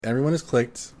Everyone has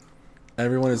clicked.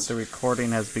 Everyone is The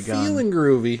recording has begun. feeling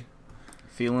groovy.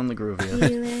 Feeling the groovy.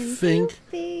 Feeling Think.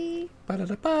 groovy.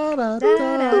 Ba-da-da-ba-da-da.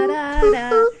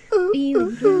 Da-da-da-da.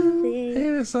 Feeling groovy. Hey,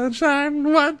 the sunshine,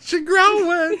 what you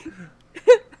growing?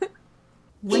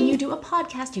 When you do a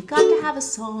podcast, you've got to have a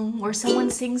song where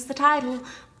someone sings the title.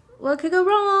 What could go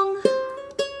wrong?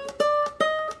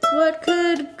 What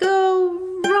could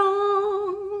go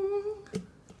wrong?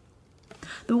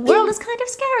 The world is kind of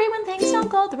scary when things don't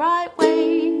go the right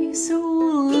way. So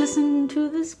listen to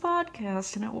this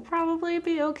podcast and it will probably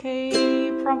be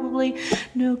okay. Probably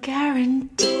no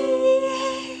guarantees.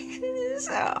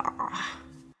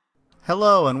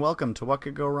 Hello and welcome to What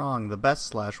Could Go Wrong, the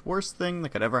best/worst thing that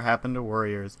could ever happen to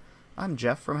Warriors. I'm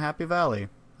Jeff from Happy Valley.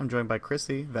 I'm joined by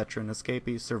Chrissy, veteran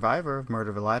escapee, survivor of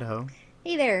Murderville, Idaho.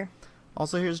 Hey there.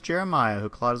 Also here's Jeremiah, who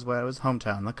clawed his way out of his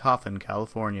hometown, The Coffin,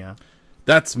 California.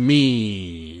 That's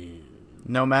me.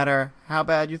 No matter how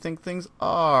bad you think things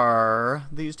are,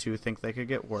 these two think they could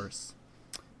get worse.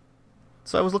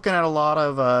 So I was looking at a lot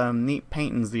of neat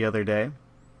paintings the other day,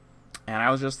 and I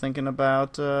was just thinking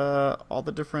about all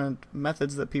the different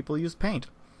methods that people use paint.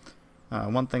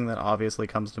 One thing that obviously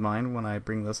comes to mind when I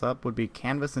bring this up would be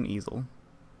canvas and easel.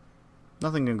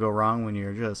 Nothing can go wrong when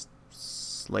you're just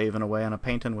slaving away on a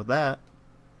painting with that.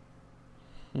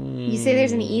 You say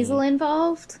there's an easel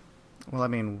involved? Well, I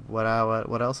mean, what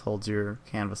else holds your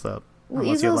canvas up? Well,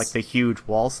 Unless you have, like, easels- the huge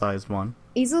wall-sized one.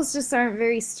 Easels just aren't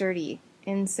very sturdy.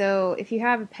 And so if you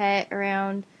have a pet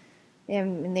around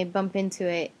and they bump into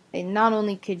it, and not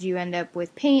only could you end up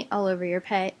with paint all over your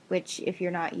pet, which if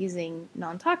you're not using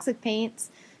non-toxic paints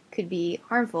could be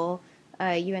harmful,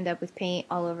 you end up with paint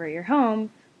all over your home,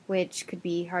 which could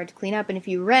be hard to clean up. And if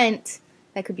you rent,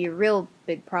 that could be a real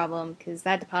big problem because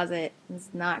that deposit is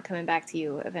not coming back to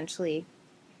you eventually.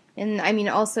 And I mean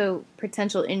also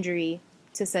potential injury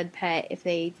to said pet if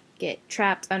they get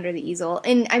trapped under the easel.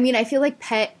 And I mean I feel like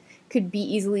pet could be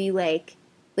easily like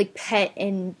pet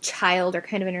and child are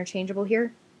kind of interchangeable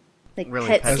here. Like Really,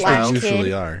 pet pet As slash they kid.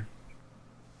 usually are.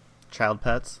 Child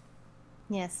pets?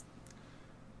 Yes.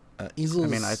 Easels I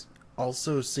mean,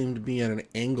 also seem to be at an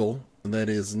angle that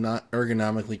is not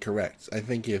ergonomically correct. I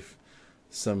think if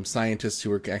some scientists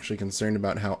who are actually concerned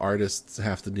about how artists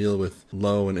have to deal with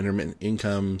low and intermittent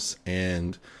incomes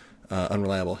and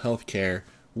unreliable health care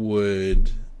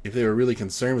would, if they were really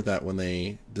concerned with that when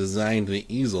they designed the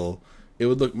easel, it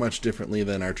would look much differently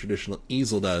than our traditional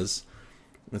easel does.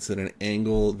 It's at an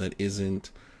angle that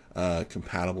isn't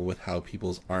compatible with how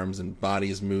people's arms and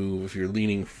bodies move. If you're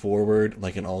leaning forward,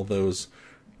 like in all those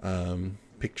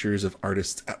pictures of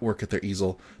artists at work at their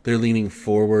easel, they're leaning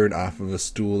forward off of a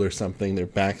stool or something. Their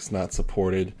back's not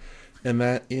supported. And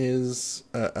that is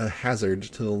a hazard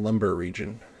to the lumbar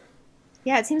region.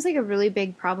 Yeah, it seems like a really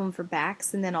big problem for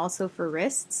backs and then also for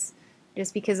wrists.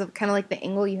 Just because of kind of like the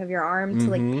angle you have your arm to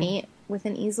like paint with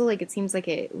an easel. Like it seems like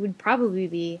it would probably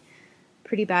be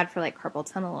pretty bad for like carpal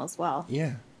tunnel as well.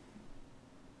 Yeah.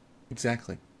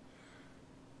 Exactly.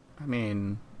 I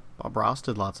mean, Bob Ross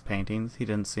did lots of paintings. He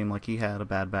didn't seem like he had a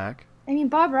bad back. I mean,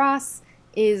 Bob Ross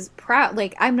is proud.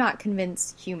 Like, I'm not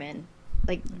convinced human.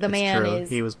 Like, the It's man true. is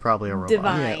He was probably a robot.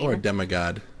 divine. Yeah, or a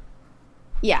demigod.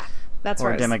 Yeah, that's Or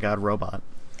right. a demigod robot.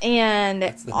 And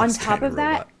That's the on best top kind of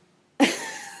that, robot.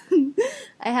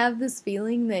 I have this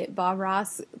feeling that Bob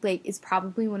Ross, like, is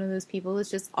probably one of those people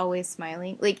that's just always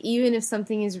smiling. Like, even if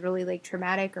something is really, like,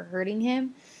 traumatic or hurting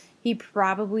him, he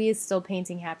probably is still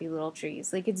painting happy little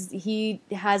trees. Like, he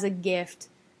has a gift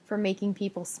for making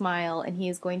people smile, and he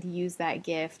is going to use that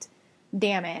gift,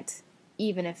 damn it,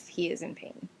 even if he is in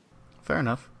pain. Fair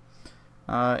enough.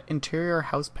 Interior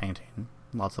house painting.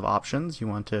 Lots of options. You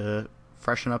want to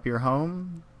freshen up your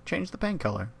home? Change the paint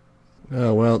color.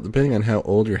 Oh, well, depending on how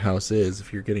old your house is,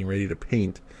 if you're getting ready to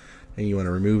paint and you want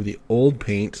to remove the old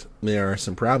paint, there are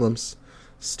some problems,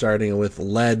 starting with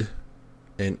lead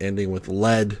and ending with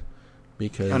lead,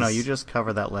 because Oh no, you just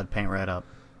cover that lead paint right up.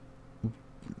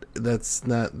 that's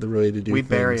not the way to do We things.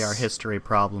 bury our history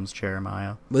problems,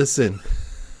 Jeremiah. Listen,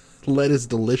 lead is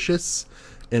delicious,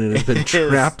 and it has been It is.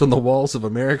 trapped on the walls of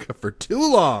America for too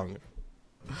long.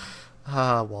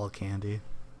 Ah, wall candy.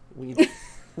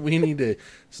 We need to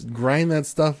grind that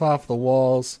stuff off the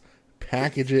walls,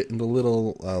 package it into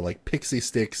little like pixie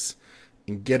sticks,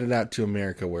 and get it out to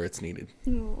America where it's needed.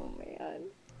 Oh, man.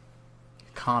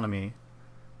 Economy.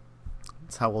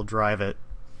 That's how we'll drive it.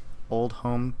 Old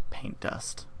home paint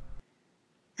dust.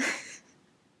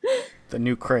 The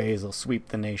new craze will sweep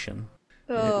the nation.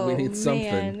 Oh, we need something.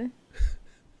 man.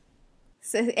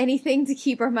 So anything to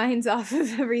keep our minds off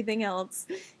of everything else,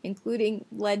 including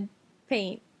lead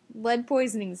paint. Lead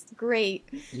poisoning's great.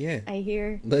 Yeah. I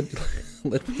hear. Lead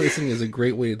poisoning is a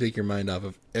great way to take your mind off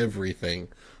of everything.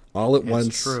 All at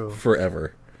once, true.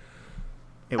 forever.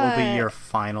 It will be your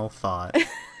final thought.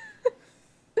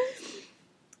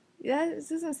 Yeah, this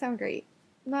doesn't sound great.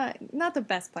 Not the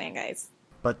best plan, guys.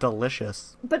 But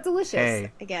delicious. But delicious,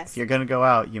 Hey, I guess. if you're gonna go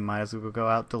out, you might as well go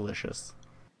out delicious.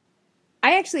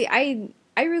 I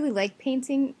really like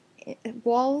painting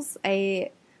walls.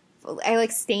 I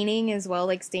like staining as well,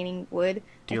 like staining wood.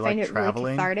 Do you I find like it traveling?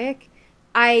 really cathartic.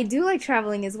 I do like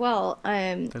traveling as well.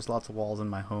 There's lots of walls in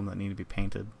my home that need to be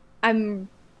painted. I'm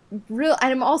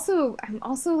also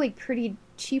like pretty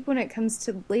cheap when it comes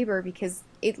to labor because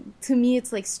to me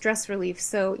it's like stress relief.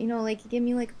 So, like you give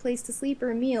me like a place to sleep or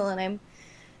a meal and I'm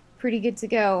pretty good to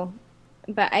go.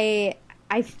 But I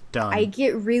Done.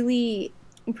 get really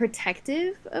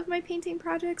protective of my painting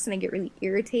projects and I get really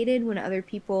irritated when other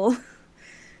people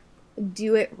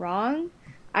do it wrong.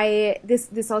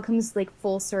 This all comes like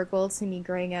full circle to me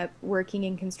growing up working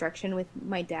in construction with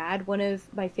my dad. One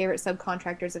of my favorite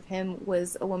subcontractors of him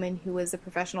was a woman who was a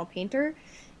professional painter,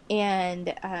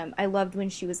 and I loved when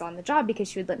she was on the job because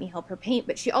she would let me help her paint,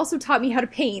 but she also taught me how to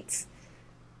paint.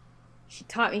 She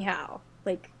taught me how,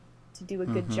 like, to do a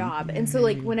good job. And so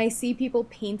like when I see people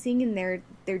painting and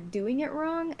they're doing it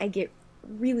wrong, I get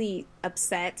really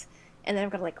upset, and then I've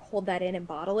got to like hold that in and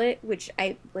bottle it, which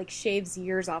I like shaves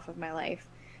years off of my life.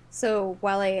 So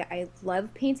while I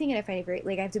love painting and I find it great,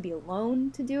 like I have to be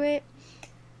alone to do it.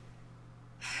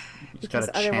 You just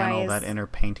gotta channel that inner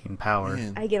painting power.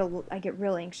 Man. I get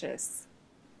real anxious.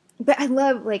 But I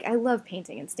love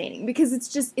painting and staining because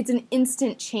it's an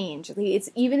instant change. Like it's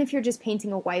even if you're just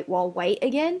painting a white wall white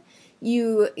again,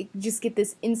 you just get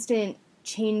this instant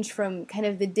change from kind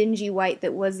of the dingy white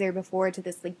that was there before to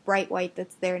this like bright white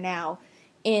that's there now,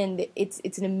 and it's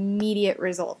an immediate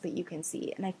result that you can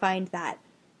see, and I find that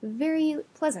very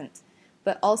pleasant.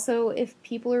 But also if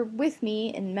people are with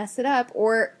me and mess it up,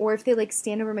 or if they like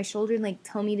stand over my shoulder and like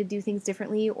tell me to do things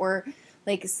differently, or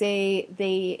like say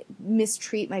they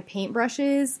mistreat my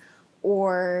paintbrushes,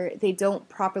 or they don't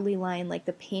properly line like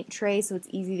the paint tray so it's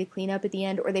easy to clean up at the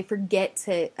end, or they forget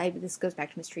to this goes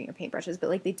back to mistreating your paintbrushes, but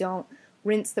like they don't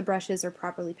rinse the brushes or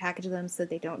properly package them so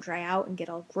they don't dry out and get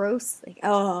all gross, like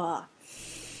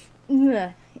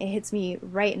it hits me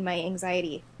right in my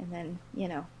anxiety, and then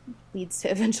leads to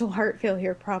eventual heart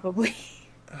failure probably.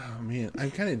 Oh man,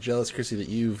 I'm kind of jealous, Chrissy, that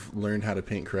you've learned how to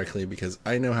paint correctly, because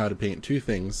I know how to paint two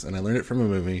things, and I learned it from a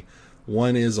movie.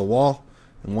 One is a wall,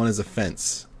 and one is a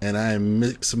fence, and I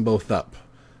mix them both up.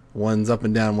 One's up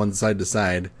and down, one's side to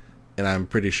side, and I'm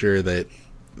pretty sure that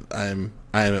I'm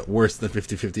at worse than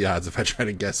 50-50 odds if I try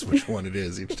to guess which one it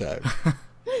is each time.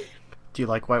 Do you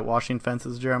like whitewashing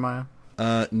fences, Jeremiah?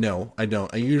 No, I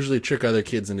don't. I usually trick other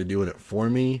kids into doing it for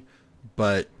me,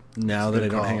 but now that I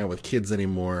don't hang out with kids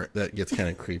anymore, that gets kind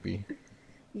of creepy.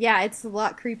 Yeah, it's a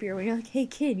lot creepier when you're like, hey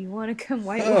kid, you want to come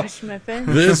whitewash my fence?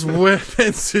 This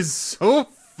fence is so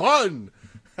fun!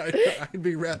 I'd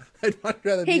much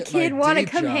rather Hey be at kid, my want to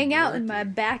day come job hang out in working. my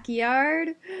backyard?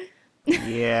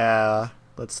 Yeah,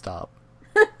 let's stop.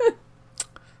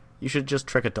 You should just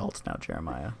trick adults now,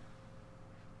 Jeremiah.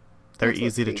 They're That's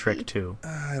what's easy to creepy. trick too,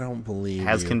 I don't believe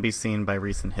as you. can be seen by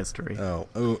recent history.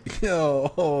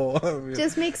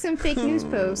 Just make some fake news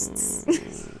posts.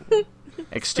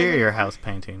 Exterior house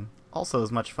painting, also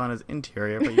as much fun as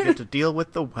interior, but you get to deal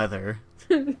with the weather.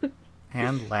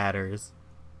 And ladders.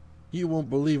 You won't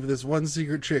believe this one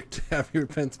secret trick to have your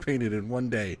fence painted in one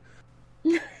day.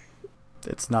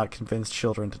 It's not convinced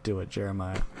children to do it,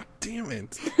 Jeremiah. Damn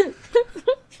it.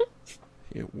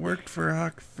 It worked for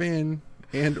Huck Finn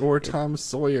and or Tom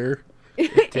Sawyer.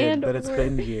 It did, And but it's or-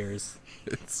 been years.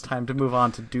 It's Time to move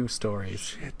on to do stories.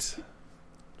 shit.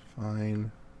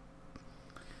 Fine.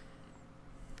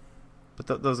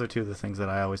 But those are two of the things that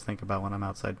I always think about when I'm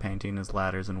outside painting is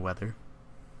ladders and weather.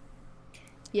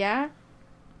 Yeah?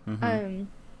 Mm-hmm. And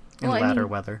And ladder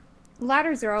weather.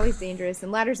 ladders are always dangerous,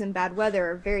 and ladders in bad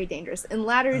weather are very dangerous. And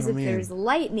ladders, Oh, if man. there's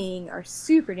lightning, are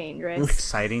super dangerous.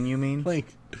 Exciting, you mean? Like,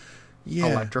 yeah.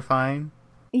 Electrifying?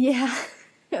 Yeah.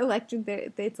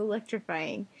 It's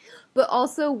electrifying. But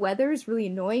also, weather is really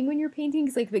annoying when you're painting,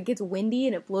 because like, if it gets windy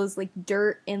and it blows like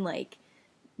dirt and like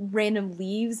random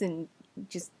leaves and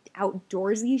just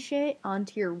outdoorsy shit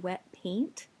onto your wet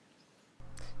paint.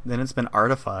 Then it's been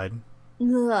artified.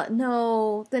 Ugh,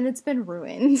 no, then it's been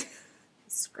ruined.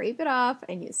 Scrape it off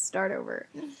and you start over.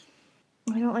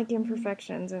 I don't like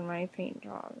imperfections in my paint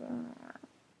job.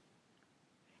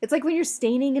 It's like when you're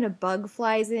staining and a bug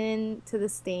flies in to the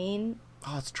stain.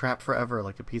 Oh, it's trapped forever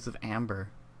like a piece of amber.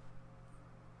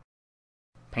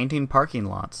 Painting parking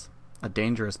lots. A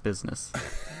dangerous business.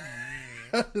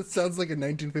 It sounds like a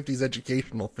 1950s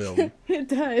educational film. It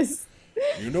does.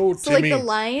 You know, So like Timmy. the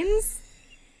lines.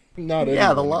 Not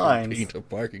Yeah, the anyone can lines. paint a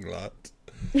parking lot.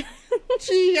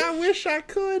 Gee, I wish I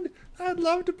could. I'd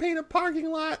love to paint a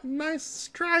parking lot in nice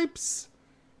stripes.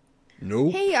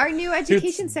 Nope. Hey, our new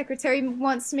education secretary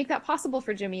wants to make that possible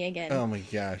for Jimmy again. Oh my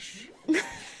gosh.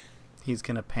 He's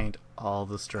gonna paint all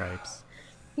the stripes.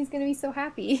 He's gonna be so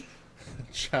happy.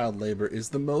 Child labor is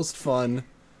the most fun.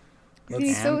 He's gonna be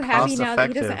And so happy now that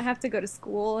he cost-effective. doesn't have to go to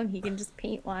school and he can just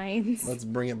paint lines. Let's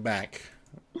bring it back.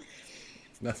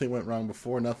 Nothing went wrong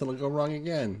before, nothing will go wrong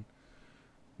again.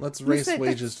 Let's raise said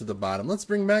wages to the bottom. Let's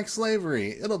bring back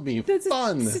slavery. It'll be That's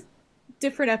fun. a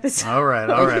different episode. All right.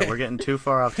 Okay. We're getting too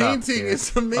far off topic Painting here.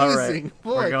 is amazing. All right.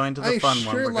 Boy, We're going to the I fun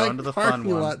sure one. We're like going to the fun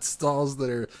parking one. lot stalls that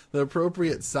are the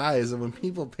appropriate size, and when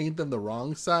people paint them the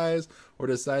wrong size or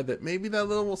decide that maybe that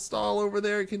little stall over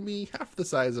there can be half the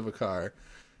size of a car,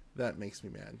 that makes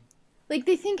me mad. Like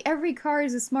they think every car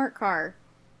is a smart car.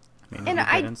 I mean, And you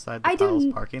I- get inside the I Powell's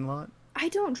don't- parking lot. I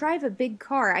don't drive a big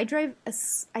car. I drive a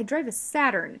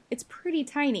Saturn. It's pretty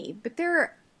tiny, but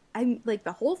I'm like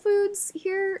the Whole Foods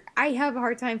here. I have a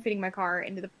hard time fitting my car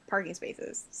into the parking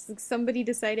spaces. It's like somebody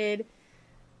decided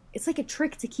it's like a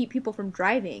trick to keep people from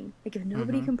driving. Like if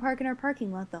nobody can park in our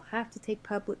parking lot, they'll have to take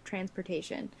public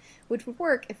transportation, which would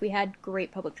work if we had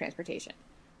great public transportation.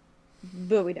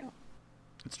 But we don't.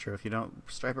 It's true. If you don't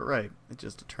stripe it right, it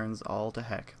just turns all to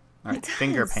heck. All right. It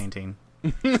Finger does. painting.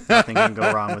 Nothing can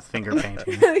go wrong with finger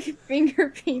painting. Finger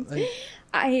paint. Like-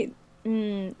 I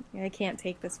can't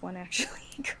take this one actually.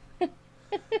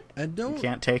 I don't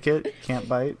Can't take it. Can't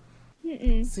bite.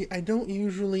 see. I don't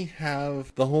usually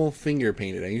have the whole finger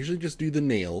painted. I usually just do the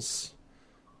nails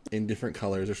in different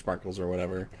colors or sparkles or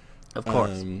whatever. Of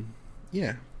course.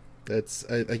 Yeah, that's.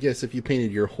 I guess if you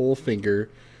painted your whole finger,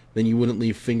 then you wouldn't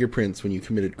leave fingerprints when you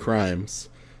committed crimes.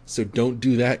 So don't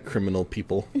do that, criminal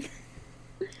people.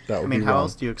 That would I mean, be how wrong.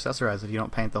 else do you accessorize if you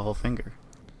don't paint the whole finger?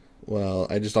 Well,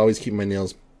 I just always keep my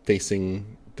nails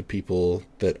facing the people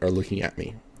that are looking at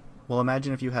me. Well,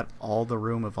 imagine if you had all the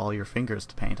room of all your fingers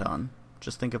to paint on.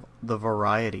 Just think of the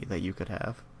variety that you could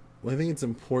have. Well, I think it's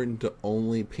important to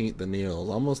only paint the nails,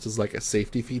 almost as like a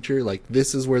safety feature. Like,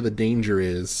 this is where the danger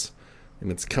is,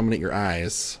 and it's coming at your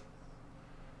eyes.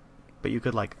 But you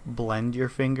could, like, blend your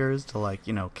fingers to, like,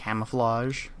 you know,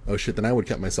 camouflage. Oh shit, then I would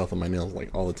cut myself on my nails, like,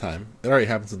 all the time. It already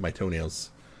happens with my toenails.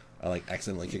 I, like,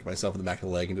 accidentally kick myself in the back of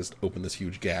the leg and just open this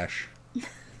huge gash.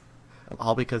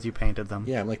 All because you painted them.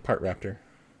 Yeah, I'm like part raptor.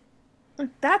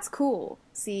 That's cool.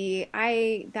 See,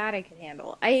 I can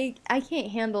handle. I can't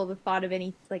handle the thought of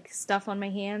any like stuff on my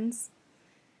hands.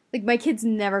 Like my kids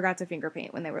never got to finger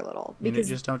paint when they were little You because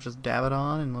just don't just dab it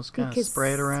on and just kind of because-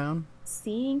 spray it around.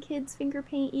 seeing kids finger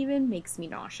paint even makes me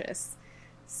nauseous.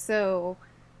 So,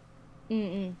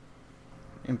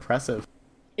 Impressive.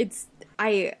 it's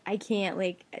I can't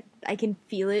like I can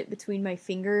feel it between my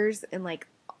fingers and like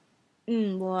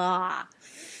blah.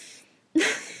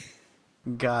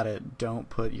 Got it. Don't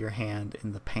put your hand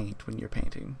in the paint when you're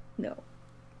painting. No.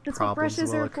 That's Problems what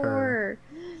brushes will are occur.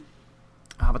 for.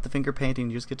 Ah, but the finger painting,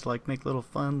 you just get to, like, make little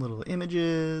fun little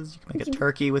images. You can make a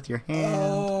turkey with your hand.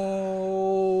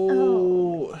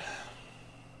 Oh.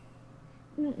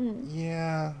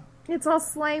 Yeah. It's all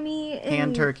slimy and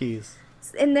Hand turkeys.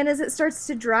 And then as it starts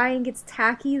to dry and gets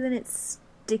tacky, then it's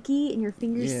sticky and your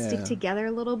fingers Yeah. stick together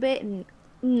a little bit and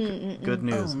Good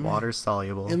news. Oh, man. Water's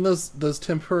soluble. And those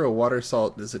tempura water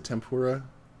salt, is it tempura?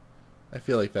 I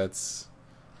feel like that's...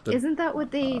 isn't that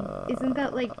what they isn't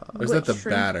that like Or is what that the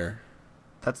shrimp- batter?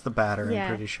 That's the batter, Yeah. I'm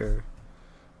pretty sure.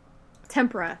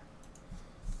 Tempura.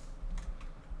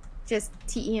 Just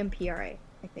TEMPRA,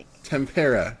 I think.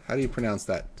 Tempera. How do you pronounce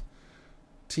that?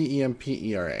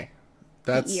 TEMPERA.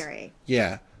 That's... PERA.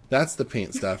 Yeah, that's the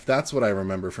paint stuff. That's what I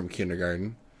remember from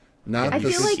kindergarten. Not I the,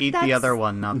 feel Just like eat the that's- other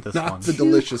one, not this not one. the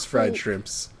delicious fried cool.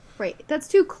 shrimps. Right. That's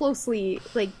too closely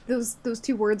like those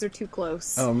two words are too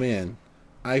close. Oh man,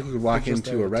 I could walk Just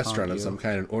into there a to restaurant taunt of you. some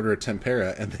kind and order a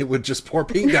tempura, and they would just pour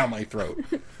paint down my throat.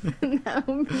 That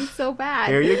would be so bad.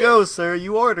 Here you go, sir.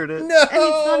 You ordered it. No, I mean,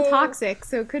 it's non-toxic,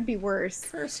 so it could be worse.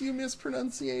 Curse you,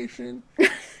 mispronunciation.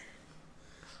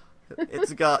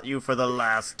 It's got you for the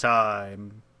last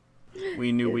time.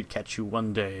 We knew we'd catch you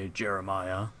one day,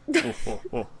 Jeremiah. Ho, ho,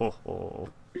 ho, ho, ho.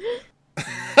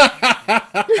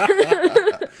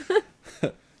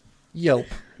 Yelp,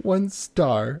 1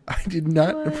 star. I did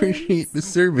not One appreciate the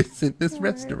service at this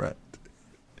restaurant.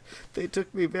 They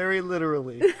took me very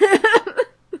literally.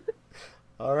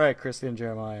 All right, Christy and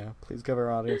Jeremiah, please give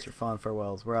our audience your fond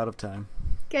farewells. We're out of time.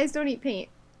 Guys, don't eat paint.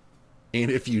 And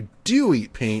if you do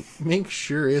eat paint, make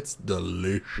sure it's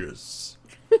delicious.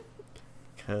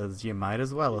 Because you might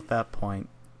as well at that point.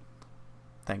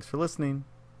 Thanks for listening.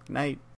 Good night.